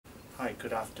Hi,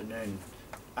 good afternoon.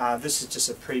 This is just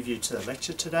a preview to the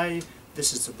lecture today.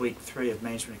 This is the week 3 of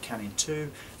Management Accounting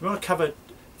 2. We want to cover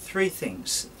three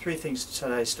things in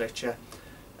today's lecture.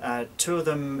 Two of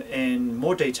them in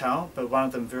more detail, but one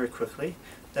of them very quickly.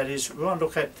 That is, we want to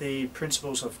look at the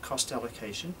principles of cost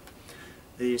allocation.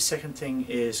 The second thing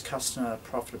is customer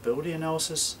profitability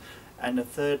analysis. And the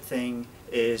third thing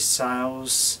is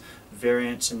sales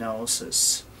variance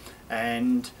analysis.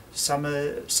 And some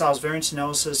sales variance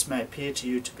analysis may appear to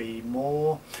you to be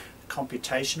more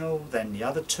computational than the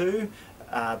other two,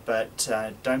 but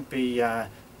don't be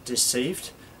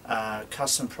deceived.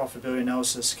 Customer profitability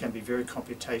analysis can be very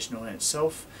computational in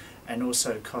itself, and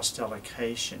also cost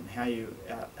allocation, how you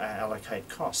allocate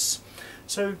costs.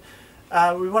 So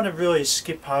we want to really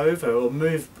skip over or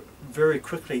move very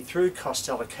quickly through cost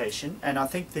allocation, and I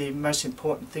think the most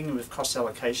important thing with cost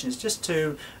allocation is just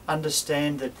to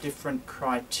understand the different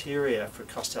criteria for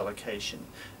cost allocation.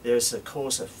 There's a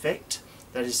cause effect,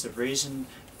 that is the reason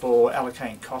for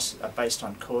allocating costs are based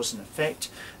on cause and effect.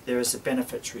 There is the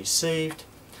benefits received,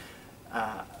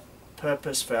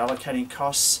 purpose for allocating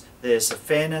costs. There's the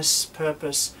fairness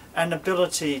purpose and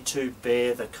ability to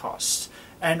bear the cost.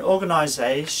 And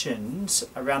organisations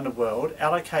around the world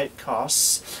allocate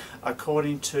costs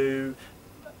according to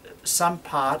some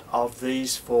part of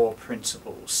these four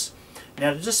principles.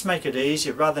 Now, to just make it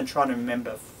easier, rather than trying to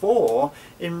remember four,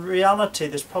 in reality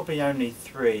there's probably only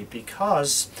three,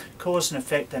 because cause and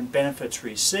effect and benefits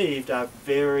received are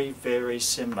very, very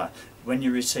similar. When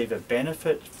you receive a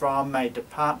benefit from a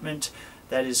department,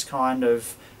 that is kind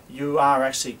of, you are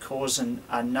actually causing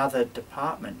another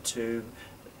department to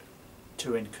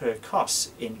incur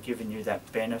costs in giving you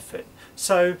that benefit.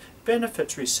 So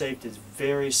benefits received is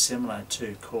very similar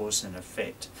to cause and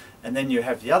effect. And then you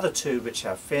have the other two, which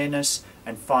are fairness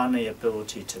and finally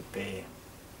ability to bear.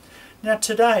 Now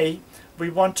today we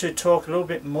want to talk a little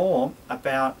bit more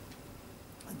about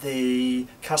the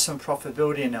customer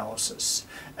profitability analysis,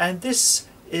 and this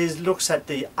looks at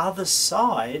the other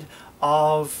side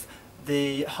of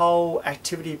the whole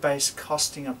activity-based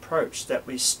costing approach that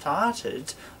we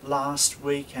started last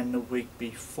week and the week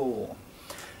before.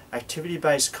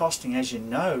 Activity-based costing, as you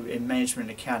know, in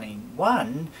Management Accounting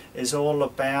 1 is all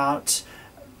about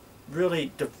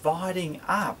really dividing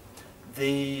up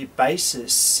the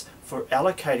basis for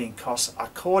allocating costs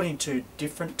according to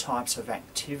different types of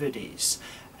activities.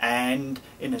 And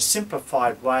in a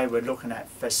simplified way, we're looking at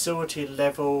facility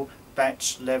level,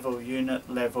 batch level, unit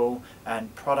level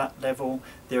and product level.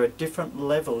 There are different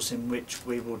levels in which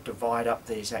we will divide up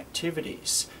these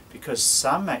activities, because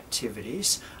some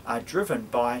activities are driven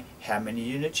by how many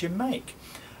units you make.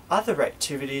 Other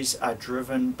activities are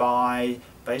driven by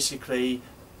basically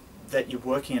that you're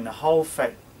working in a whole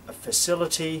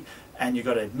facility and you've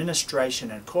got administration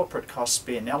and corporate costs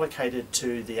being allocated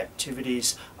to the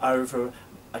activities over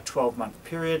a 12-month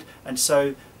period, and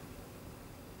so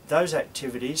those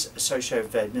activities associated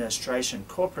with administration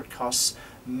corporate costs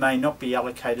may not be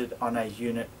allocated on a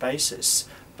unit basis,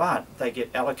 but they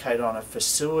get allocated on a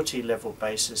facility level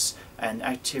basis and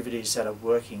activities that are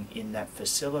working in that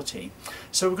facility.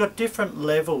 So we've got different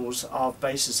levels of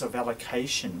basis of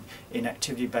allocation in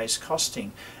activity-based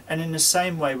costing, and in the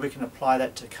same way we can apply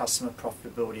that to customer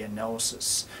profitability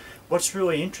analysis. What's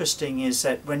really interesting is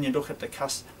that when you look at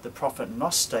the profit and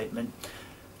loss statement,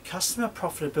 customer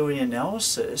profitability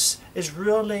analysis is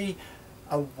really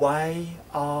a way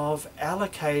of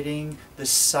allocating the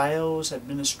sales,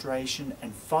 administration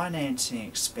and financing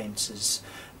expenses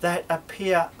that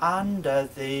appear under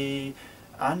the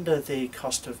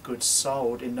cost of goods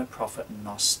sold in the profit and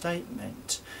loss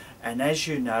statement. And as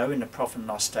you know, in the profit and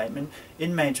loss statement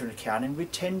in management accounting, we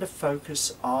tend to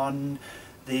focus on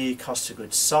the cost of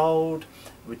goods sold,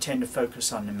 we tend to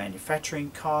focus on the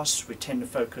manufacturing costs, we tend to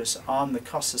focus on the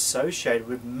costs associated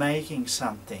with making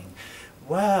something.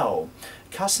 Well,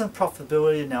 customer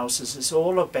profitability analysis is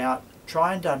all about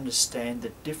trying to understand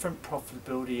the different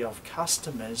profitability of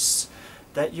customers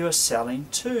that you're selling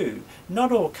to.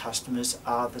 Not all customers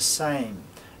are the same,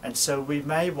 and so we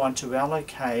may want to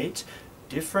allocate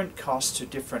different costs to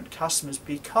different customers,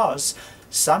 because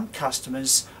some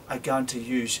customers are going to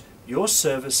use your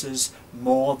services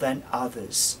more than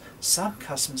others. Some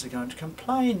customers are going to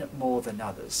complain more than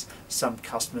others. Some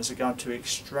customers are going to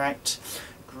extract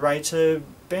greater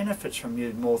benefits from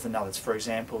you more than others. For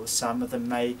example, some of them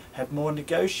may have more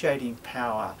negotiating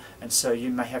power, and so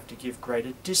you may have to give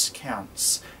greater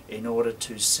discounts in order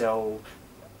to sell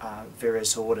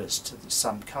various orders to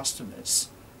some customers.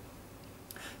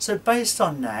 So based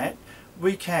on that,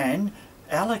 we can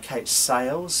allocate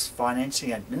sales,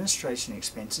 financing, administration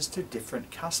expenses to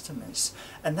different customers.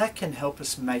 And that can help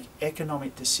us make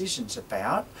economic decisions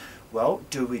about, well,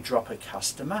 do we drop a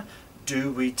customer?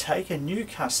 Do we take a new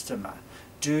customer?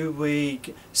 Do we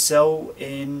sell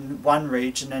in one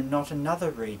region and not another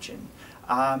region?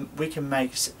 We can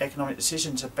make economic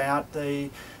decisions about the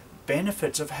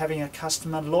benefits of having a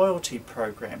customer loyalty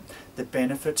program, the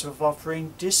benefits of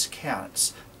offering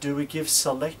discounts. Do we give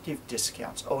selective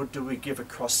discounts, or do we give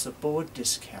across the board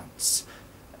discounts?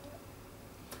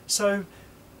 So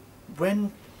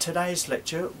when today's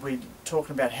lecture we're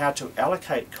talking about how to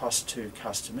allocate costs to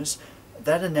customers,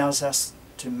 that allows us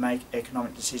to make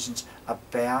economic decisions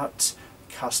about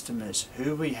customers,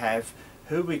 who we have,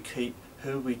 who we keep,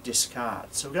 who we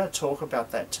discard. So we're going to talk about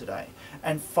that today.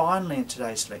 And finally, in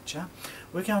today's lecture,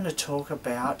 we're going to talk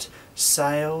about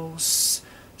sales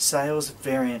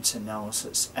variance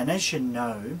analysis. And as you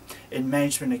know, in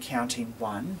Management Accounting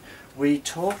 1, we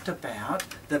talked about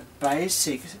the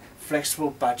basic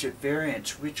flexible budget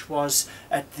variance, which was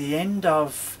at the end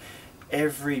of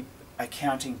every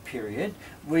accounting period,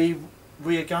 we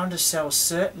are going to sell a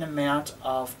certain amount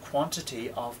of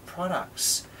quantity of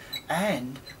products,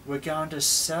 and we're going to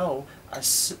sell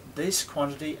this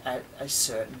quantity at a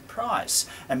certain price.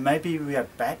 And maybe we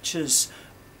have batches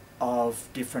of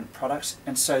different products,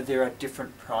 and so there are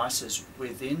different prices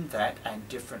within that and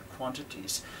different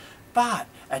quantities. But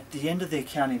at the end of the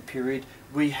accounting period,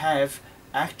 we have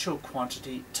actual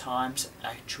quantity times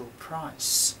actual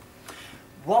price.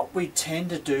 What we tend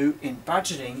to do in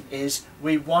budgeting is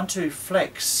we want to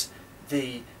flex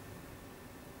the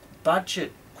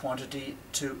budget quantity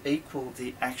to equal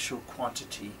the actual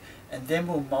quantity, and then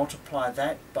we'll multiply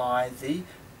that by the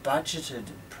budgeted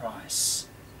price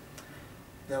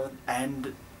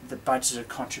and the budgeted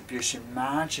contribution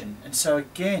margin. And so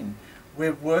again,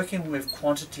 we're working with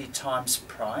quantity times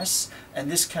price, and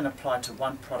this can apply to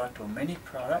one product or many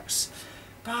products,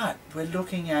 but we're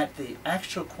looking at the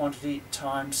actual quantity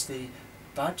times the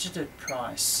budgeted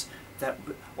price,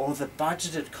 or the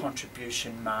budgeted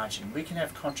contribution margin. We can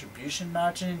have contribution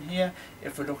margin in here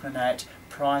if we're looking at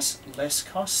price less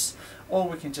costs, or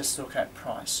we can just look at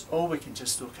price, or we can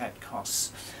just look at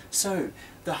costs. So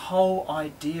the whole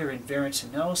idea in variance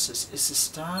analysis is to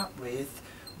start with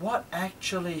what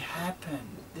actually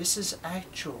happened. This is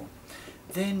actual.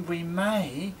 Then we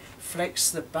may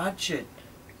flex the budget.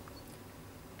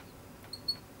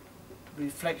 We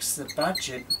flex the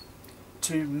budget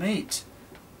to meet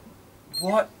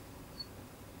what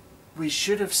we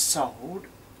should have sold,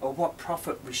 or what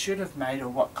profit we should have made, or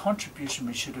what contribution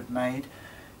we should have made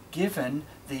given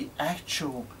the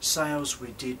actual sales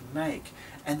we did make.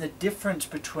 And the difference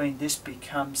between this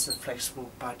becomes the flexible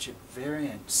budget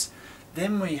variance.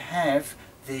 Then we have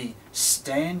the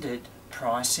standard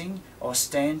pricing or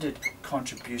standard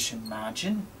contribution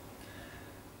margin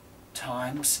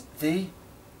times the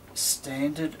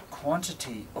standard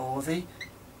quantity, or the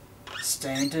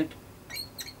standard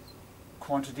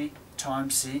quantity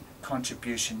times the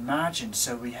contribution margin.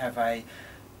 So we have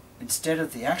instead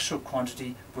of the actual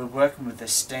quantity, we're working with the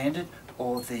standard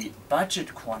or the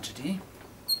budget quantity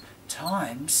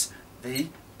times the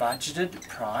budgeted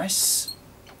price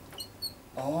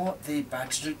or the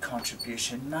budgeted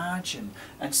contribution margin.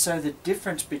 And so the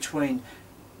difference between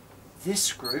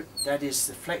this group, that is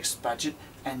the flexed budget,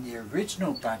 and the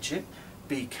original budget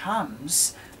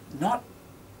becomes not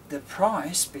the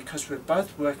price, because we're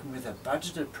both working with a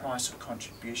budgeted price or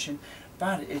contribution,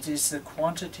 but it is the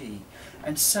quantity.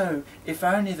 And so if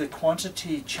only the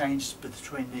quantity changes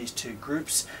between these two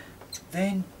groups,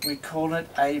 then we call it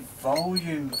a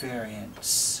volume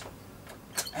variance.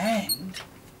 And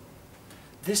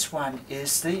this one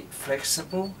is the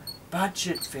flexible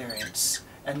budget variance.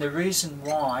 And the reason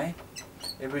why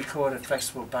we call it a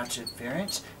flexible budget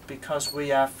variance, because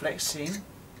we are flexing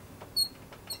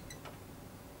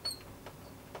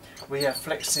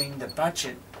the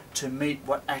budget to meet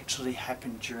what actually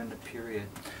happened during the period.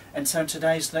 And so in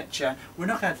today's lecture, we're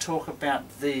not going to talk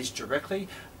about these directly,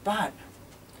 but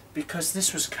because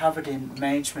this was covered in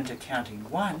Management Accounting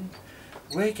 1,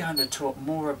 we're going to talk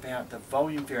more about the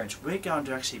volume variance. We're going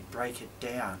to actually break it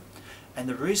down. And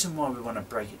the reason why we want to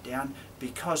break it down,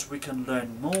 because we can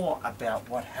learn more about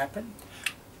what happened,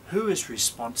 who is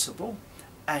responsible,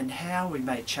 and how we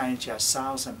may change our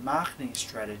sales and marketing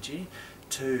strategy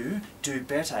to do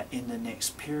better in the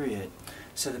next period.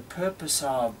 So the purpose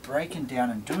of breaking down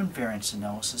and doing variance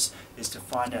analysis is to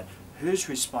find out who's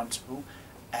responsible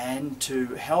and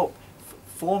to help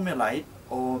formulate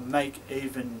or make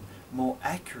even more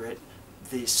accurate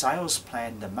the sales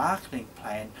plan, the marketing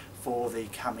plan for the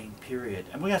coming period.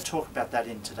 And we're going to talk about that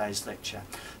in today's lecture.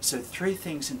 So 3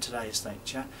 things in today's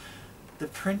lecture: the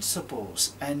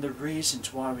principles and the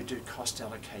reasons why we do cost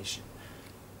allocation,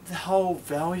 the whole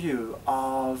value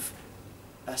of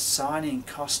assigning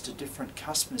cost to different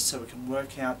customers so we can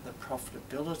work out the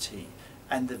profitability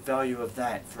and the value of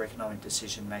that for economic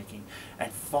decision making,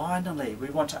 and finally we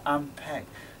want to unpack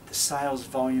the sales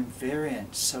volume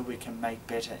variance so we can make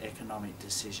better economic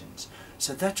decisions.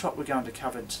 So that's what we're going to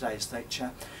cover in today's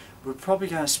lecture. We're probably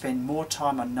going to spend more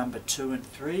time on number 2 and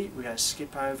 3. We're going to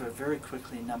skip over very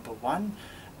quickly number 1,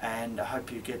 and I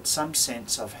hope you get some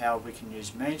sense of how we can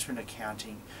use management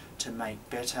accounting to make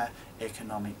better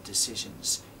economic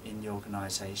decisions in the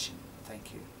organisation.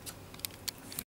 Thank you.